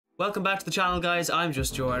Welcome back to the channel, guys. I'm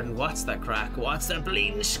just Jordan. What's the crack? What's the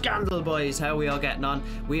bleeding scandal, boys? How are we all getting on?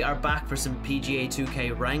 We are back for some PGA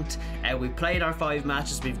 2K ranked. We played our 5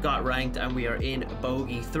 matches, we've got ranked, and we are in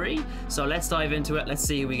bogey 3. So let's dive into it. Let's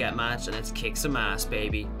see who we get matched, and let's kick some ass,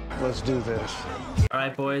 baby. Let's do this.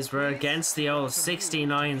 Alright, boys, we're against the old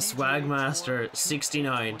 69 Swagmaster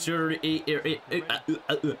 69.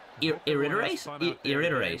 Iterate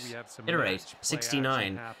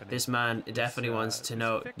 69. This man definitely wants to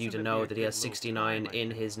know that he has 69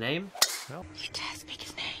 in his name. He does speak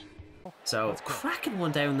his name. So cracking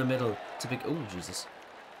one down the middle to begin. Oh Jesus!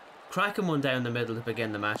 Cracking one down the middle to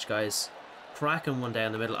begin the match, guys. Cracking one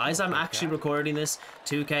down the middle. As I'm actually recording this,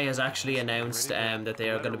 2K has actually announced that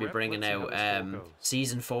they are going to be bringing out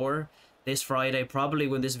Season 4 this Friday, probably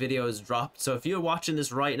when this video is dropped. So if you're watching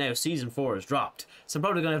this right now, Season 4 is dropped. So I'm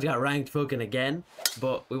probably going to have to get ranked fucking again.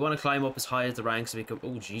 But we want to climb up as high as the ranks so we can...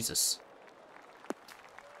 Oh, Jesus.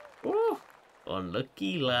 Oh,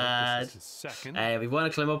 unlucky lad. We want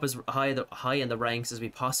to climb up as high in the ranks as we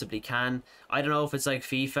possibly can. I don't know if it's like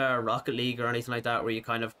FIFA or Rocket League or anything like that, where you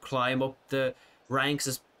kind of climb up the ranks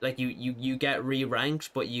as like you get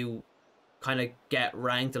re-ranked, but you kind of get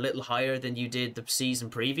ranked a little higher than you did the season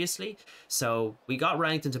previously. So we got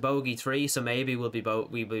ranked into bogey 3, so maybe we'll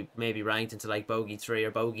be maybe ranked into like bogey 3 or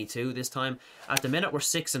bogey 2 this time. At the minute we're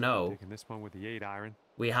 6-0. Taking this one with the 8-iron.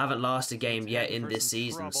 We haven't lost a game yet in this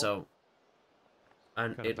season, so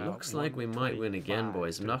and it looks like we might win again,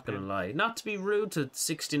 boys. I'm not gonna lie. Not to be rude to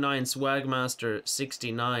 69 Swagmaster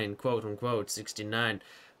 69, quote unquote 69,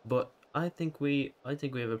 but I think we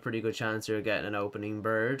have a pretty good chance here of getting an opening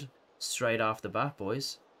bird straight off the bat,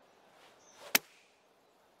 boys.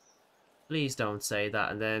 Please don't say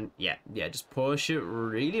that. And then yeah, just push it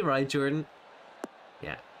really right, Jordan.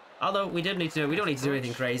 Yeah. Although we don't need to do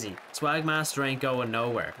anything crazy. Swagmaster ain't going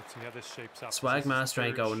nowhere. Swagmaster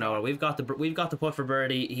ain't going nowhere. We've got the putt for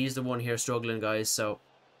birdie. He's the one here struggling, guys. So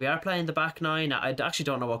we are playing the back 9. I actually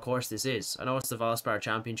don't know what course this is. I know it's the Valspar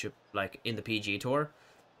Championship, like in the PGA Tour.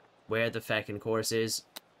 Where the feckin' course is,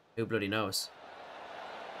 who bloody knows?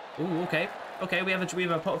 Ooh, okay. Okay, we have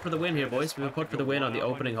a putt for the win here, boys. We have a putt for the win on the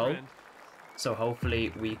opening hole. So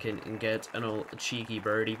hopefully we can get an old cheeky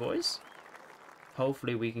birdie, boys.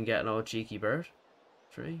 Hopefully we can get an old cheeky bird.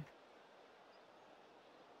 3.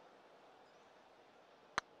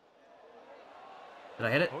 Did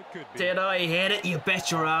I hit it? Did I hit it? You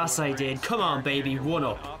bet your ass I did. Come on, baby. 1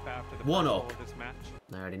 up. 1 up.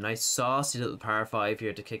 Alrighty, nice saucy little par 5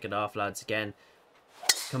 here to kick it off, lads. Again,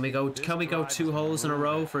 can we go 2 holes in a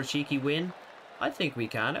row for a cheeky win? I think we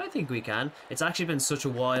can. I think we can. It's actually been such a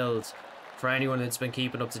wild, for anyone that's been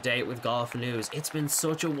keeping up to date with golf news, it's been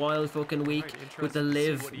such a wild fucking week with the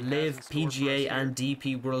Live PGA and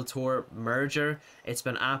DP World Tour merger. It's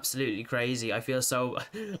been absolutely crazy. I feel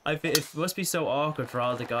it must be so awkward for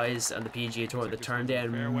all the guys and the PGA Tour that turned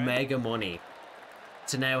down mega money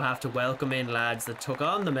to now have to welcome in lads that took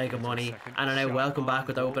on the mega money and are now welcome back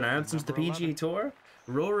with open arms into the PGA Tour.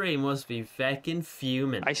 Rory must be feckin'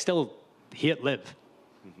 fuming. I still hate Live.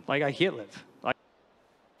 Like, I hate Live.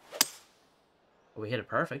 We hit it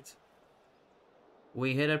perfect.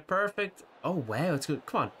 We hit it perfect. Oh, wow, it's good.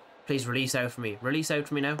 Come on. Please release out for me. Release out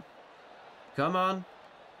for me now. Come on.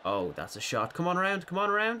 Oh, that's a shot. Come on around. Come on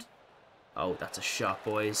around. Oh, that's a shot,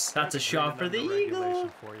 boys. That's a shot for the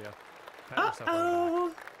eagle.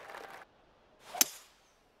 Uh-oh.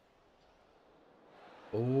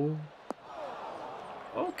 Oh.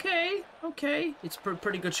 Okay, okay. It's a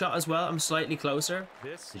pretty good shot as well. I'm slightly closer.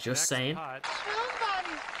 Just saying.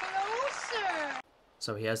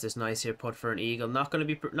 So he has this nice here putt for an eagle. Not gonna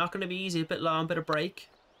be easy. A bit long, bit of break.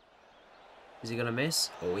 Is he gonna miss?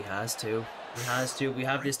 Oh, he has to. He has to. We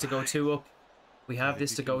have this to go 2 up. We have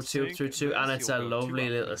this to go 2 through 2, and it's a lovely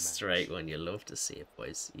little straight one. You love to see it,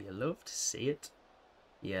 boys. You love to see it.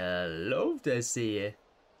 You love to see it.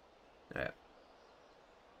 All right.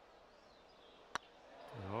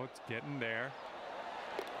 Oh, it's getting there.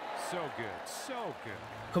 So good, so good.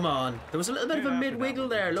 Come on. There was a little bit of a mid-wiggle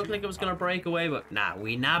there. Looked like it was going to break away, but nah,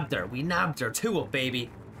 we nabbed her. We nabbed her. 2 up, baby.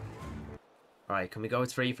 All right, can we go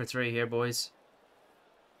 3 for 3 here, boys?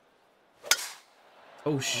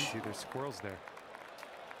 Oh, See, there's squirrels there.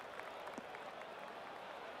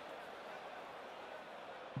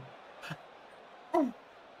 And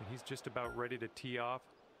he's just about ready to tee off.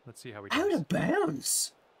 Let's see how he does. Out of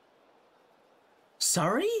bounds.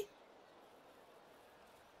 Sorry?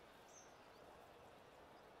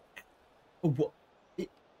 What?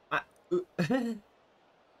 How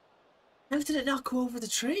did it not go over the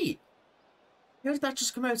tree? How did that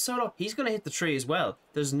just come out so low? He's going to hit the tree as well.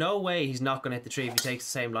 There's no way he's not going to hit the tree if he takes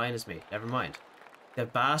the same line as me. Never mind. The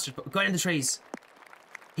bastard. Go in the trees.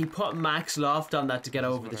 He put max loft on that to get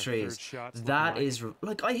over the trees. That is...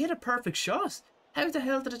 Like, I hit a perfect shot. How the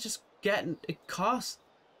hell did it just get... It caught...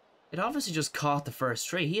 It obviously just caught the first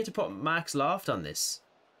tree. He had to put max loft on this.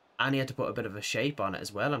 And he had to put a bit of a shape on it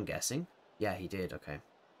as well, I'm guessing. Yeah, he did. Okay.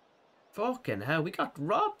 Fucking hell. We got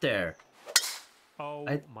robbed there. Oh,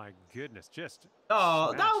 my goodness. Just...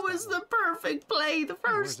 Oh, that was the perfect play the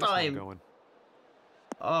first time.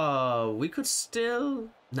 Oh, we could still...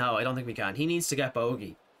 No, I don't think we can. He needs to get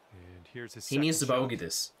bogey. And here's his he needs to bogey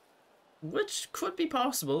this. Which could be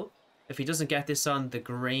possible. If he doesn't get this on the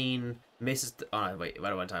green, misses... Oh, wait,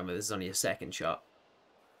 what am I talking about? This is only a second shot.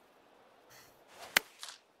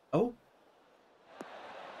 Oh.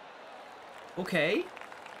 Okay.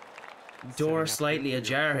 Door slightly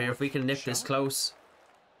ajar here. If we can nip this close,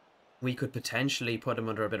 we could potentially put him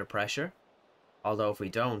under a bit of pressure. Although if we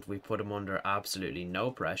don't, we put him under absolutely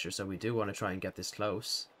no pressure. So we do want to try and get this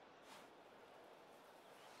close.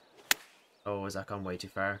 Oh, has that gone way too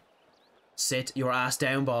far? Sit your ass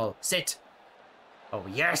down, ball. Sit. Oh,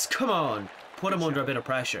 yes. Come on. Put him under a bit of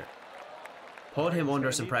pressure. Put him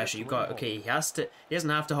under some pressure. You got... Okay, he has to... He doesn't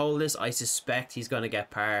have to hold this. I suspect he's going to get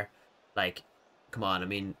par. Like, come on. I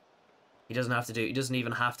mean, he doesn't have to do... He doesn't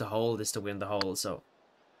even have to hold this to win the hole. So,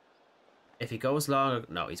 if he goes long...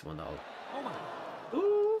 No, he's won the hole.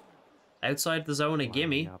 Ooh. Outside the zone, a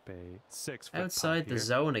gimme. Outside the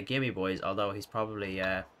zone, a gimme, boys. Although he's probably...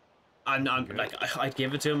 I'm like, I'd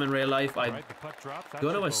give it to him in real life. I'm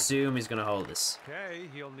gonna assume he's gonna hold this. Okay,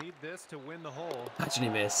 he'll need this to win the hole. Actually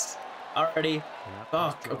missed. Already.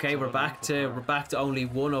 Fuck. Okay, we're back to only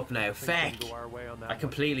one up now. Feck. I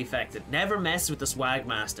completely fecked it. Never mess with the swag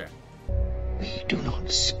master. We do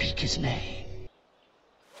not speak his name.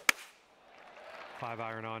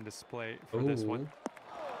 5-iron on display for this one.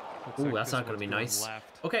 Ooh, that's not gonna be nice.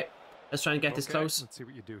 Okay. Let's try and get this close. Let's see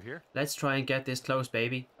what you do here. Let's try and get this close,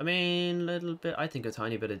 baby. I mean, little bit. I think a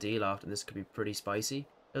tiny bit of D-loft, and this could be pretty spicy.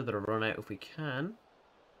 A little bit of run out if we can.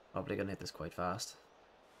 Probably gonna hit this quite fast.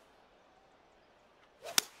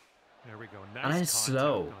 There we go. Nice and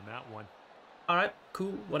slow. On that one. All right,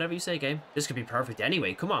 cool. Whatever you say, game. This could be perfect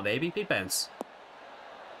anyway. Come on, baby. Big bounce.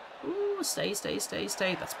 Ooh, stay.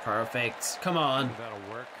 That's perfect. Come on. That'll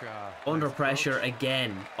work. Under pressure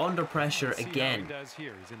again. Under pressure again. He does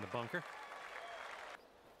here. He's in the bunker.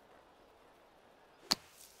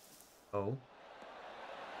 Oh.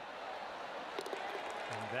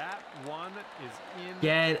 And that one is in.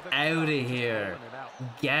 Get out of here.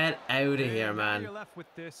 Get out of here, man. You're left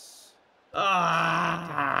with this. Ah!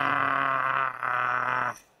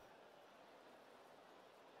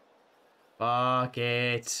 Fuck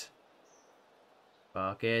it.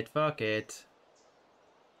 Fuck it. Fuck it.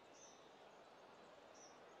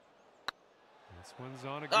 This one's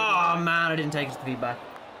on a good Oh line. man, I didn't take his feedback.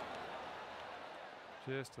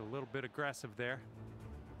 Just a little bit aggressive there.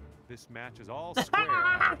 This match is all square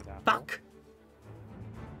after that. Fuck.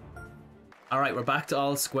 Alright, we're back to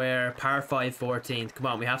all square. Par 5 14th. Come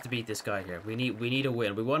on, we have to beat this guy here. We need a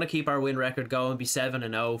win. We want to keep our win record going, be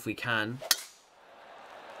 7-0 if we can.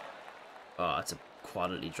 Oh, it's a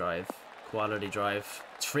quality drive. Quality drive.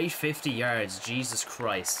 350 yards. Jesus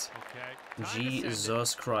Christ. Okay.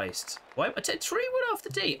 Jesus Christ. Why? I said 3 went off the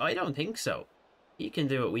tee. I don't think so. He can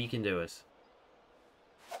do it. We can do it.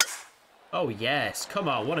 Oh, yes. Come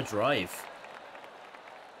on. What a drive.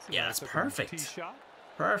 Yeah, that's perfect.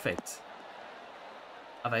 Perfect.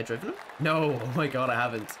 Have I driven him? No. Oh my god, I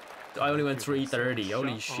haven't. I only went 330.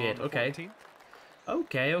 Holy shit. Okay.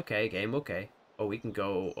 Okay, game. Okay. Oh, we can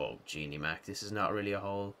go... Oh, Genie Mac. This is not really a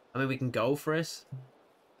hole. I mean, we can go for it.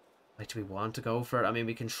 Like, do we want to go for it? I mean,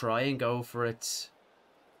 we can try and go for it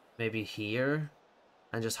maybe here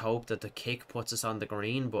and just hope that the kick puts us on the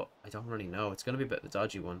green, but I don't really know. It's going to be a bit of a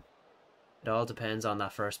dodgy one. It all depends on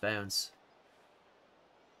that first bounce.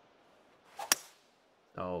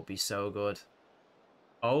 Oh, be so good.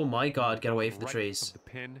 Oh my god, get away from the trees.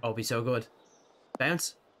 Oh, be so good.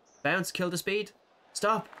 Bounce. Bounce, kill the speed.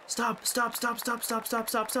 Stop. Stop. Stop. Stop. Stop. Stop. Stop.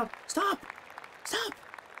 Stop. Stop. Stop. Stop.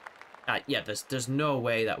 Yeah, there's no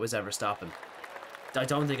way that was ever stopping. I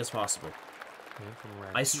don't think it's possible.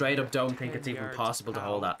 I straight up don't think it's even possible to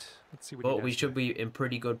hold that. But we should be in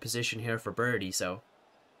pretty good position here for birdie, so.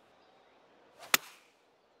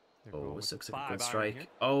 Oh, this looks like a good strike.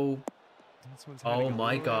 Oh. Oh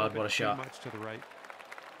my god, what a shot.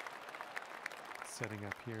 Setting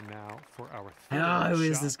up here now for our third who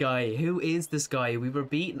is this guy? Who is this guy? We were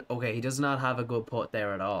beaten. Okay, he does not have a good putt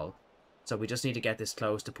there at all. So we just need to get this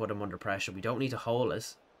close to put him under pressure. We don't need to hole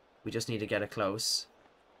it. We just need to get it close.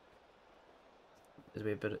 Is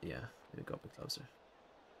we a bit of, yeah, maybe go a bit closer.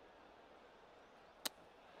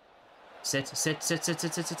 Sit, sit, sit, sit, sit,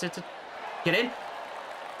 sit, sit, sit, sit. Get in.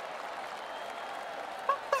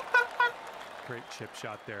 Great chip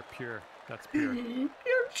shot there. Pure. That's pure. You're We're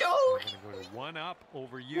joking. going to go to 1 up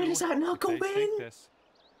over you. Where does that not go They take in? this.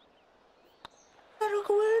 That'll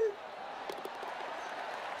go in.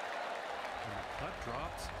 And the putt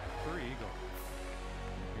drops for eagle.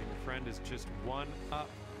 And your friend is just 1 up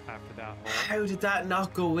after that hole. How did that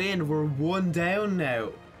not go in? We're 1 down now.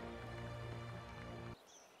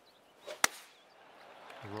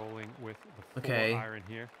 Rolling with the 4 Okay. iron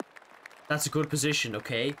here. That's a good position,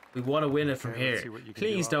 okay? We want to win it from Okay, let's see here. what you can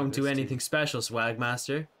Please do off of don't do this anything special,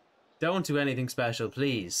 Swagmaster. Don't do anything special,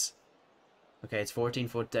 please. Okay, it's 14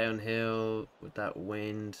 foot downhill with that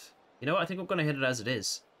wind. You know what? I think I'm going to hit it as it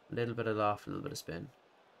is. A little bit of loft, a little bit of spin.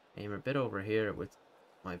 Aim a bit over here with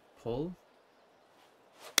my pull.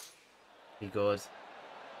 Be good.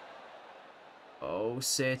 Oh,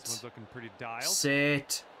 sit. This one's looking pretty dialed.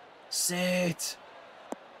 Sit. Sit.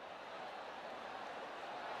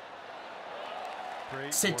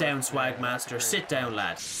 Great Sit work down, there. Swagmaster. Great Sit down, putt.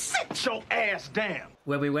 lad. Sit your ass down.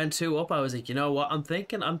 When we went 2 up, I was like, you know what? I'm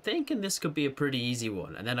thinking this could be a pretty easy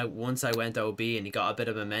one. And then once I went OB and he got a bit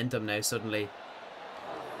of momentum, now suddenly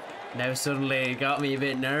it got me a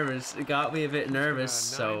bit nervous. It got me a bit nervous.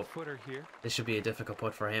 So 9-footer here. this should be a difficult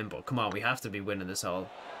putt for him. But come on, we have to be winning this hole.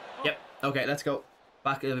 Yep. Okay, let's go.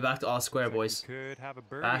 It'll be back to all square, boys. Could have a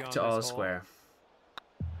birdie Back on to all this hole. square.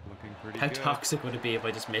 Looking pretty How good. toxic would it be if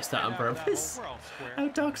I just missed that on And after that hole, purpose? we're all square. How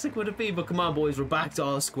toxic would it be? But come on, boys, we're back to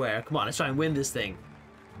all square. Come on, let's try and win this thing.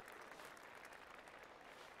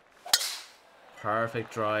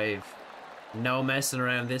 Perfect drive. No messing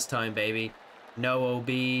around this time, baby. No OB.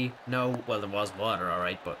 No, well, there was water,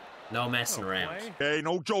 alright, but no messing around. Play. Hey,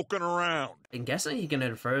 no joking around. I'm guessing he can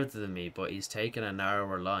hit further than me, but he's taking a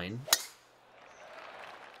narrower line.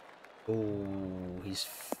 Oh,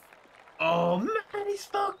 oh, man, he's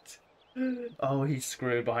fucked. Oh, he's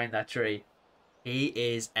screwed behind that tree. He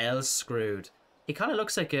is screwed. He kind of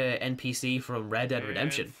looks like a NPC from Red Dead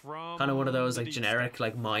Redemption. Kind of one of those like generic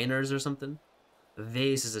like miners or something.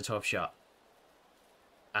 This is a tough shot.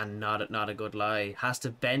 And not a good lie. Has to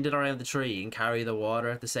bend it around the tree and carry the water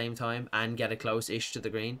at the same time and get it close-ish to the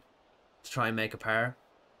green to try and make a par.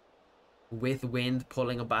 With wind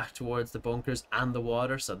pulling him back towards the bunkers and the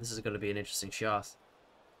water, so this is going to be an interesting shot.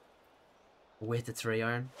 With the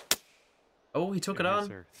 3-iron. Oh, he took it on.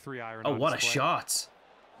 3-iron Oh, on what a display. shot.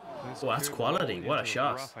 This Oh, that's could quality. roll What a into the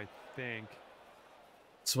shot. rough, I think.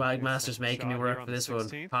 Swagmaster's making me shot work here on for the this one.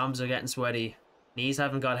 16th. Palms are getting sweaty. Knees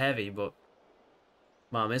haven't got heavy, but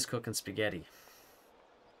Mom is cooking spaghetti.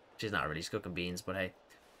 She's not really, she's cooking beans, but hey.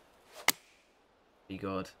 Be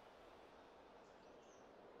good.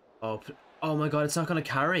 Oh, oh my god, it's not going to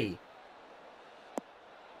carry.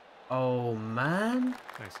 Oh, man.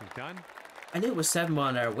 Nicely done. I knew it was 7 mile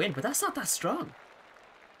an hour wind, but that's not that strong.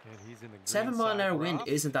 And he's in the 7 green mile an side hour wind rough.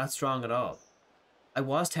 isn't that strong at all. I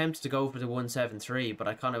was tempted to go for the 173, but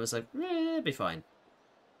I kind of was like, it'll be fine.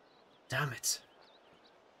 Damn it.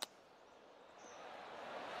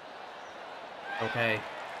 Okay.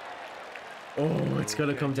 Oh, it's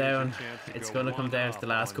gonna come down. It's gonna come down to the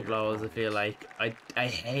last couple of holes, I feel like. I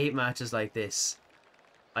hate matches like this.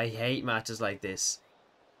 I hate matches like this.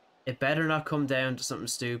 It better not come down to something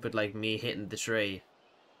stupid like me hitting the tree.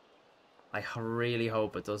 I really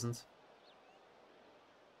hope it doesn't.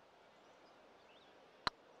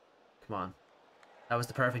 Come on. That was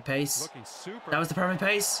the perfect pace. Looking super. That was the perfect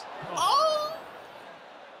pace.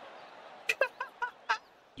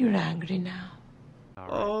 You're angry now. All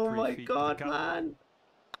right, Oh 3 my feet to the god, cup. man.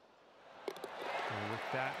 And with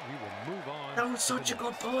that, we will move on. That was to the such a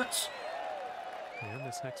good next. putt. And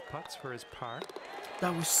this next putt's for his par.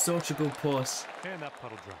 That was such a good putt. And that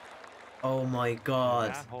putt'll drop. Oh my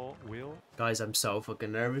god. That hole will. Guys, I'm so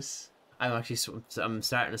fucking nervous. I'm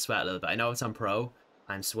starting to sweat a little bit. I know it's on pro.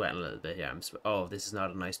 I'm sweating a little bit here. Oh, this is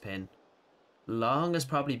not a nice pin. Long is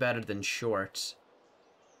probably better than short.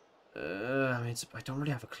 I mean, I don't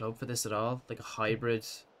really have a club for this at all. Like a hybrid.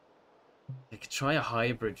 I could try a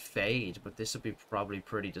hybrid fade, but this would be probably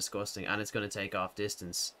pretty disgusting. And it's going to take off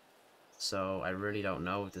distance. So I really don't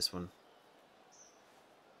know with this one.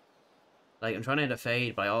 Like, I'm trying to hit a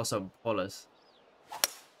fade, but I also pull it.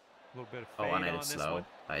 A little bit of Oh, fade and I on hit it this slow. one.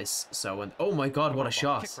 That is so... Oh my god, what a Ball,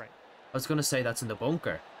 shot. kick right. I was going to say that's in the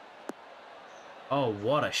bunker. Oh,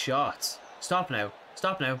 what a shot. Stop now.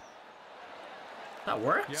 Stop now. That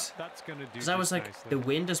worked. Yep, that's gonna do. Because I was just like, nicely. the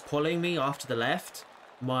wind is pulling me off to the left.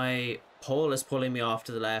 My pole is pulling me off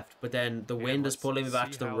to the left. But then the wind is let's pulling me back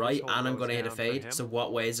see to the how right. this hole And I'm goes going to hit a down for fade. him. So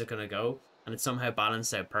what way is it going to go? And it's somehow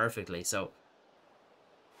balanced out perfectly. So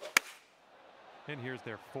And here's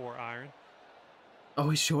their 4-iron. Oh,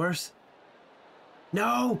 he's short.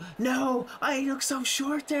 No, no, I look so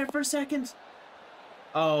short there for a second.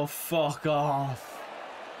 Oh, fuck off.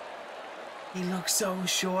 He looks so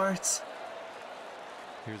short.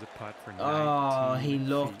 Here's a putt for 19 Oh, he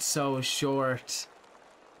looked feet. so short.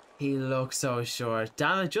 He looked so short.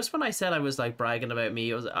 Damn it, just when I said I was like bragging about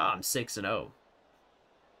me, I was like, oh, I'm 6-0.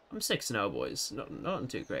 I'm 6-0, boys. Nothing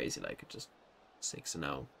too crazy, like, just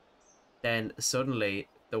 6-0. Then suddenly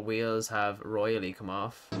the wheels have royally come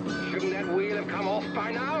off. Shouldn't that wheel have come off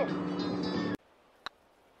by now?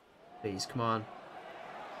 Please, come on.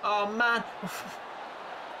 Oh, man.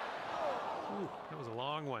 Ooh, that was a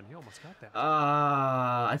long one. He almost got that.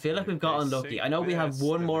 I feel like we've got unlucky. I know we have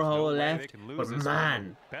one more hole left, but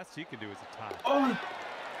man. Best he can do is a tie. Oh,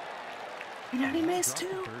 he nearly missed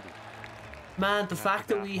too. Man, the fact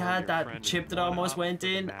that we had that chip that almost went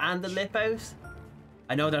in and the lip out.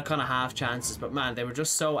 I know they're kind of half chances, but man, they were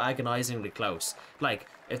just so agonizingly close. Like,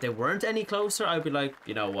 if they weren't any closer, I'd be like,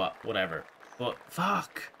 you know what, whatever. But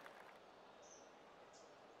fuck.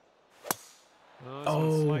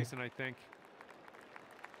 Oh, slicing, I think.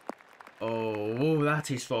 Oh,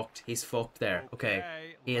 he's fucked. He's fucked there. Okay.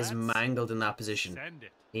 He is mangled in that position.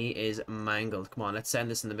 He is mangled. Come on, let's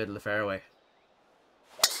send this in the middle of the fairway.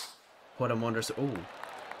 Put him under some... Ooh.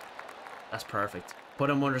 That's perfect. Put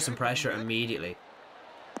him under some pressure immediately.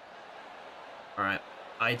 Alright.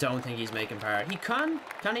 I don't think he's making par. He can.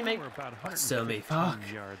 Can he make... Oh, still me. Fuck.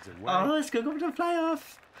 Oh, this could go to a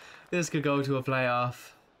playoff. This could go to a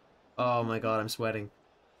playoff. Oh my god, I'm sweating.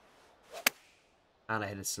 And I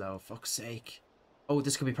hit it slow. Fuck's sake. Oh,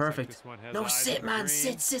 this could be perfect. No, sit, man.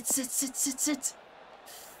 Sit.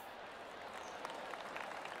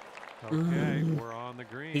 Okay, we're on the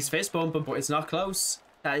green. He's fist bumping, but it's not close.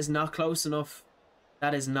 That is not close enough.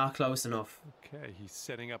 That is not close enough. Okay, he's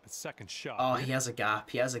setting up a second shot. Oh, he has a gap.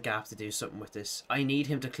 He has a gap to do something with this. I need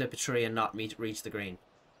him to clip a tree and not reach the green.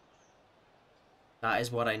 That is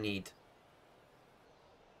what I need.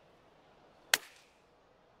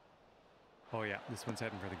 Oh yeah, this one's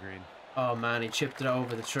heading for the green. Oh man, he chipped it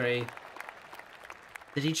over the tree.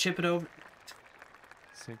 Did he chip it over?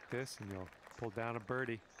 Sink this and you'll pull down a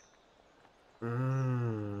birdie. Of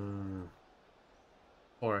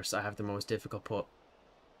course, I have the most difficult putt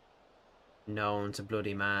known to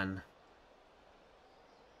bloody man.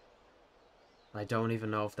 I don't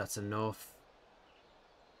even know if that's enough.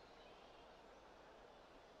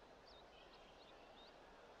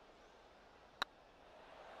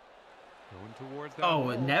 Going towards that Oh,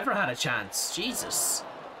 hole. it never had a chance. Jesus.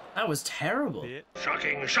 That was terrible.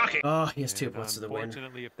 Shocking. Oh, he has 2 putts to the win.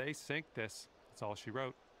 Unfortunately, if they sink this, that's all she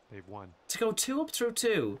wrote. They've won. To go 2 up through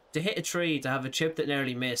 2, to hit a tree, to have a chip that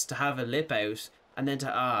nearly missed, to have a lip out, and then to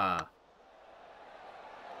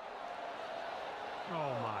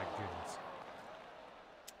Oh my goodness.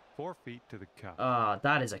 4 feet to the cup.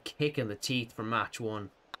 that is a kick in the teeth for match 1.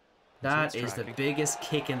 That is the biggest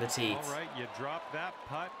kick in the teeth. All right, you drop that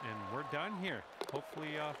putt, and we're done here.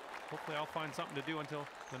 Hopefully I'll find something to do until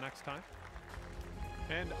the next time.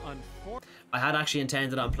 And unfortunately, I had actually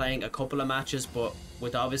intended on playing a couple of matches, but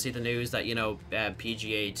with obviously the news that, you know,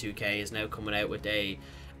 PGA 2K is now coming out with a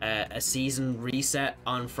season reset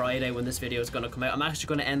on Friday when this video is going to come out. I'm actually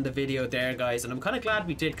going to end the video there, guys, and I'm kind of glad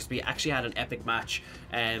we did because we actually had an epic match.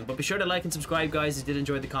 But be sure to like and subscribe, guys, if you did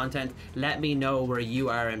enjoy the content. Let me know where you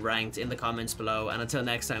are in ranked in the comments below, and until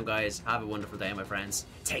next time, guys, have a wonderful day, my friends.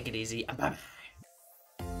 Take it easy, and bye-bye.